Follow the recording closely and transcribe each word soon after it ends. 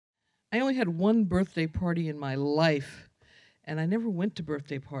I only had one birthday party in my life, and I never went to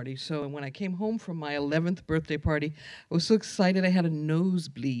birthday parties. So when I came home from my 11th birthday party, I was so excited I had a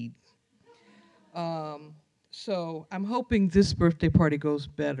nosebleed. Um, so I'm hoping this birthday party goes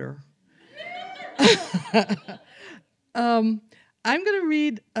better. um, I'm going to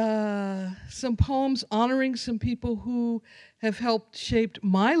read some poems honoring some people who have helped shaped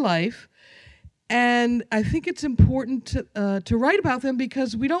my life. And I think it's important to write about them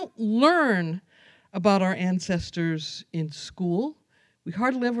because we don't learn about our ancestors in school. We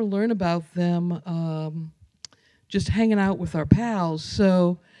hardly ever learn about them just hanging out with our pals.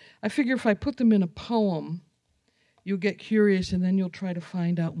 So I figure if I put them in a poem, you'll get curious and then you'll try to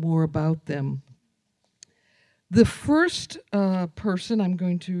find out more about them. The first person I'm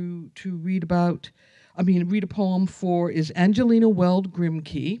going to read a poem for is Angelina Weld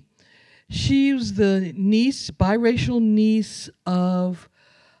Grimke. She was the biracial niece of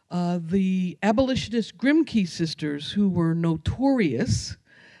the abolitionist Grimke sisters, who were notorious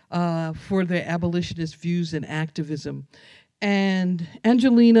for their abolitionist views and activism. And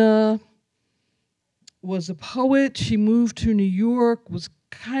Angelina was a poet. She moved to New York, was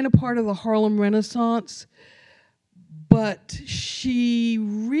kind of part of the Harlem Renaissance, but she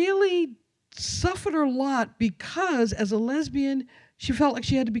really suffered a lot because as a lesbian, she felt like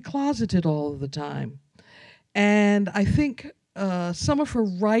she had to be closeted all of the time. And I think some of her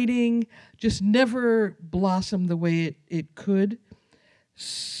writing just never blossomed the way it could.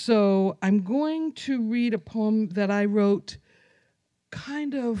 So I'm going to read a poem that I wrote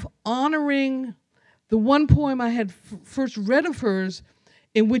kind of honoring the one poem I had first read of hers,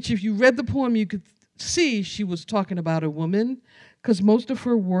 in which if you read the poem, you could see she was talking about a woman, because most of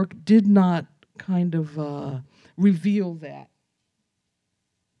her work did not kind of reveal that.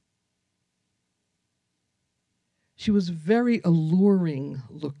 She was very alluring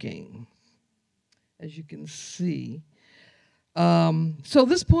looking, as you can see. So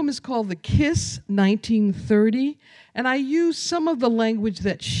this poem is called The Kiss, 1930, and I use some of the language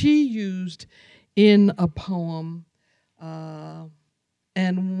that she used in a poem.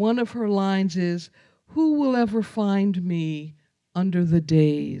 And one of her lines is, "Who will ever find me under the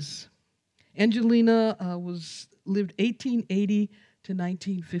days?" Angelina lived 1880 to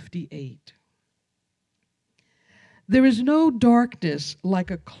 1958. There is no darkness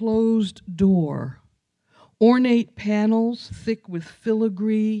like a closed door, ornate panels thick with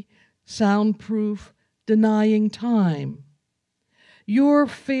filigree, soundproof, denying time. Your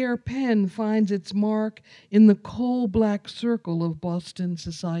fair pen finds its mark in the coal-black circle of Boston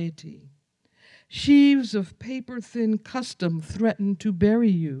society. Sheaves of paper-thin custom threaten to bury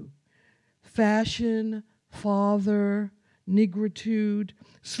you. Fashion, father, negritude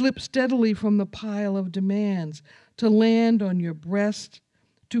slip steadily from the pile of demands to land on your breast,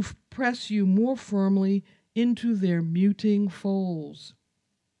 to press you more firmly into their muting folds.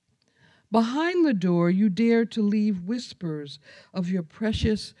 Behind the door, you dare to leave whispers of your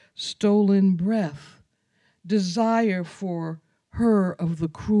precious stolen breath, desire for her of the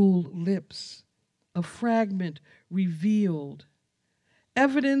cruel lips, a fragment revealed,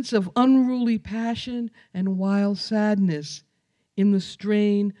 evidence of unruly passion and wild sadness in the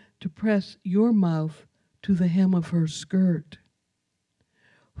strain to press your mouth to the hem of her skirt.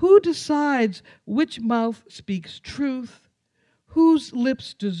 Who decides which mouth speaks truth? Whose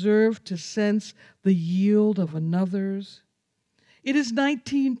lips deserve to sense the yield of another's? It is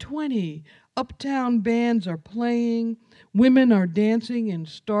 1920. Uptown bands are playing. Women are dancing in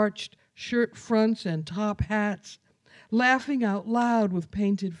starched shirt fronts and top hats, laughing out loud with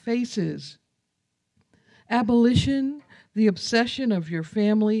painted faces. Abolition, the obsession of your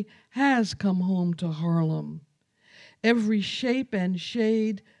family, has come home to Harlem. Every shape and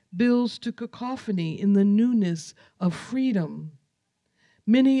shade builds to cacophony in the newness of freedom.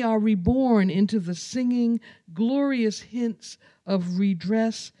 Many are reborn into the singing, glorious hints of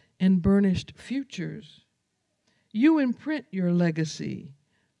redress and burnished futures. You imprint your legacy,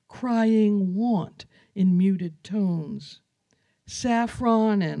 crying want in muted tones,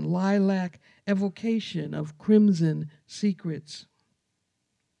 saffron and lilac evocation of crimson secrets.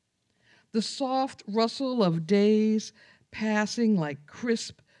 The soft rustle of days passing like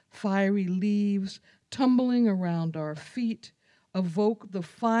crisp, fiery leaves tumbling around our feet evoke the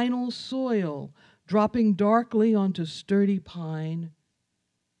final soil dropping darkly onto sturdy pine.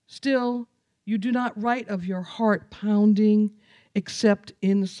 Still, you do not write of your heart pounding except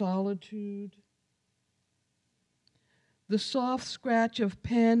in solitude. The soft scratch of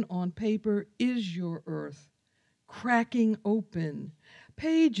pen on paper is your earth, cracking open.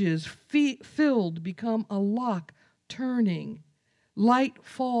 Pages filled become a lock turning. Light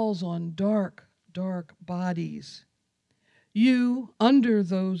falls on dark, dark bodies. You, under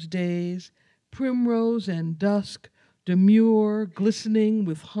those days, primrose and dusk, demure, glistening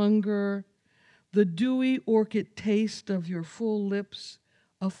with hunger, the dewy orchid taste of your full lips,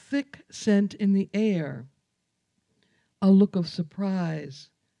 a thick scent in the air, a look of surprise,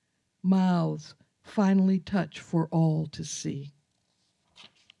 mouths finally touch for all to see.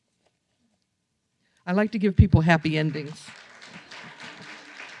 I like to give people happy endings.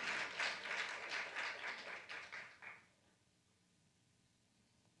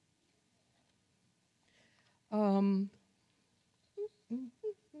 Um,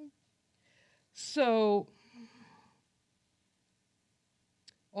 so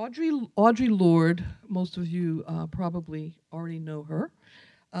Audre Lorde, most of you probably already know her,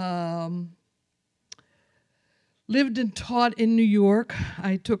 um, lived and taught in New York.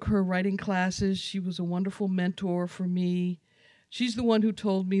 I took her writing classes. She was a wonderful mentor for me. She's the one who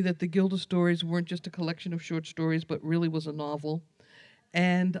told me that the Gilda stories weren't just a collection of short stories, but really was a novel.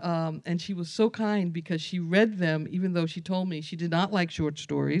 And she was so kind because she read them, even though she told me she did not like short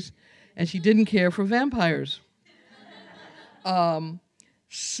stories, and she didn't care for vampires.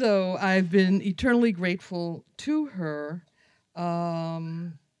 So I've been eternally grateful to her,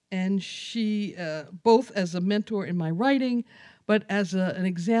 and she, both as a mentor in my writing, but as an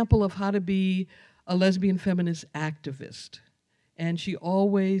example of how to be a lesbian feminist activist. And she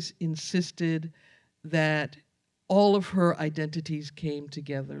always insisted that all of her identities came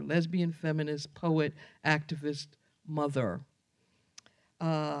together: lesbian, feminist, poet, activist, mother.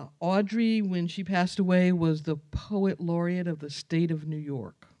 Audre, when she passed away, was the poet laureate of the state of New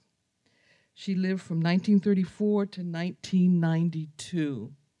York. She lived from 1934 to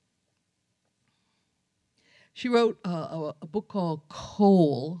 1992. She wrote a book called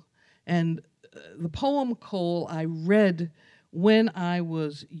Coal, and the poem Coal I read when I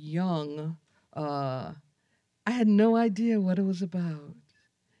was young. I had no idea what it was about.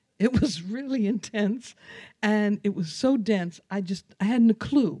 It was really intense, and it was so dense, I hadn't a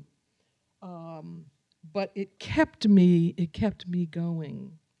clue. But it kept me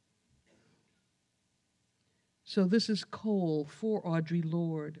going. So this is Coal for Audre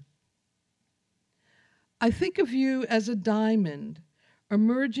Lorde. I think of you as a diamond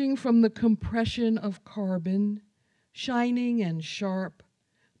emerging from the compression of carbon, shining and sharp,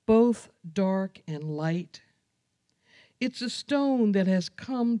 both dark and light. It's a stone that has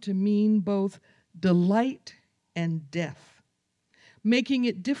come to mean both delight and death, making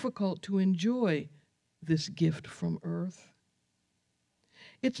it difficult to enjoy this gift from earth.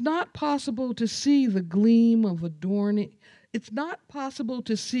 It's not possible to see the gleam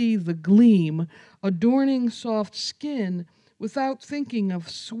adorning soft skin without thinking of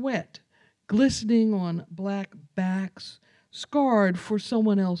sweat glistening on black backs, scarred for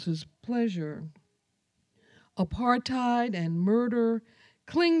someone else's pleasure. Apartheid and murder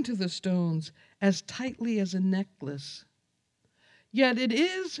cling to the stones as tightly as a necklace. Yet it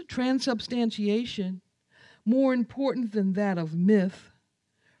is transubstantiation, more important than that of myth.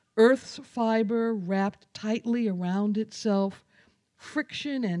 Earth's fiber wrapped tightly around itself,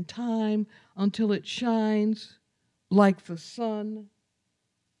 friction and time until it shines like the sun.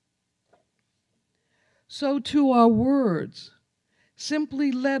 So too are words,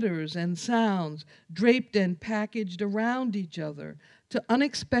 simply letters and sounds draped and packaged around each other to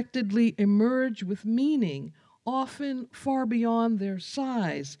unexpectedly emerge with meaning, often far beyond their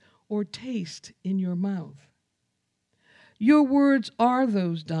size or taste in your mouth. Your words are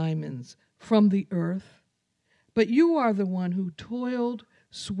those diamonds from the earth, but you are the one who toiled,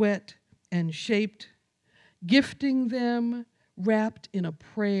 sweat, and shaped, gifting them wrapped in a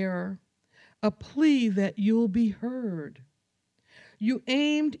prayer, a plea that you'll be heard. You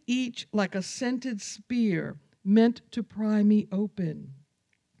aimed each like a scented spear meant to pry me open.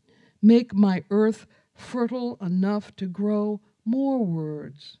 Make my earth fertile enough to grow more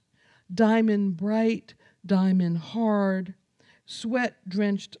words. Diamond bright, diamond hard,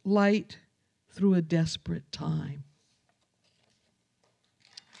 sweat-drenched light through a desperate time.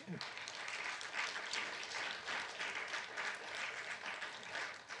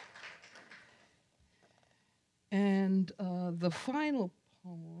 And the final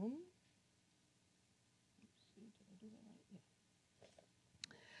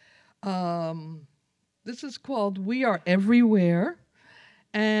poem, this is called We Are Everywhere,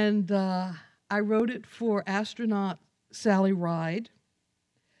 and I wrote it for astronaut Sally Ride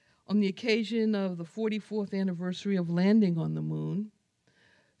on the occasion of the 44th anniversary of landing on the moon.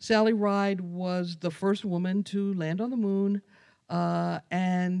 Sally Ride was the first woman to land on the moon,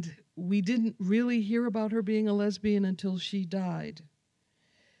 and we didn't really hear about her being a lesbian until she died.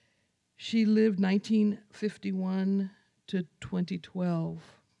 She lived 1951 to 2012.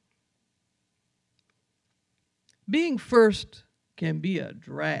 Being first can be a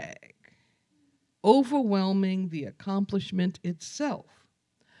drag, overwhelming the accomplishment itself.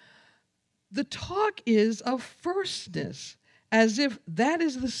 The talk is of firstness, as if that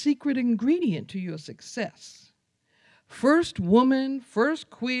is the secret ingredient to your success. First woman, first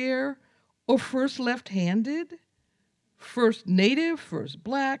queer, or first left-handed? First Native, first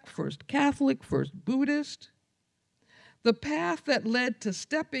Black, first Catholic, first Buddhist? The path that led to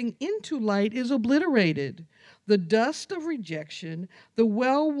stepping into light is obliterated. The dust of rejection, the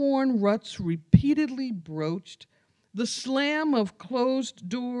well-worn ruts repeatedly broached, the slam of closed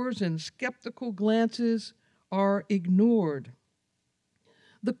doors and skeptical glances are ignored.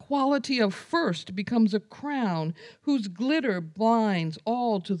 The quality of first becomes a crown whose glitter blinds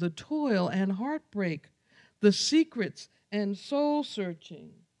all to the toil and heartbreak, the secrets and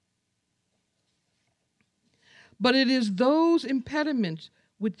soul-searching. But it is those impediments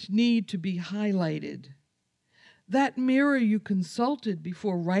which need to be highlighted. That mirror you consulted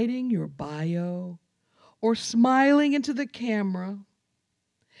before writing your bio or smiling into the camera,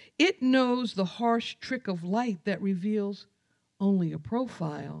 it knows the harsh trick of light that reveals only a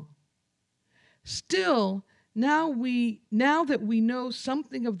profile. Still, now that we know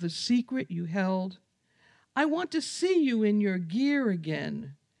something of the secret you held, I want to see you in your gear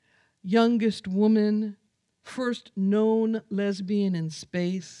again. Youngest woman, first known lesbian in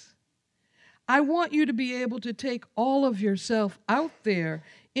space. I want you to be able to take all of yourself out there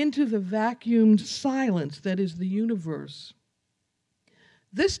into the vacuumed silence that is the universe.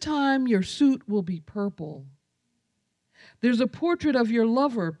 This time your suit will be purple. There's a portrait of your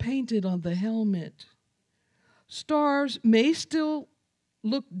lover painted on the helmet. Stars may still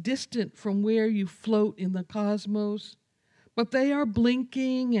look distant from where you float in the cosmos, but they are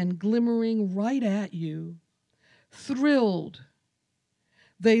blinking and glimmering right at you. Thrilled,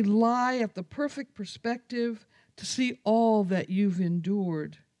 they lie at the perfect perspective to see all that you've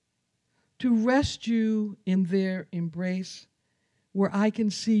endured, to rest you in their embrace where I can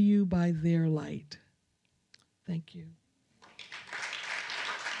see you by their light. Thank you.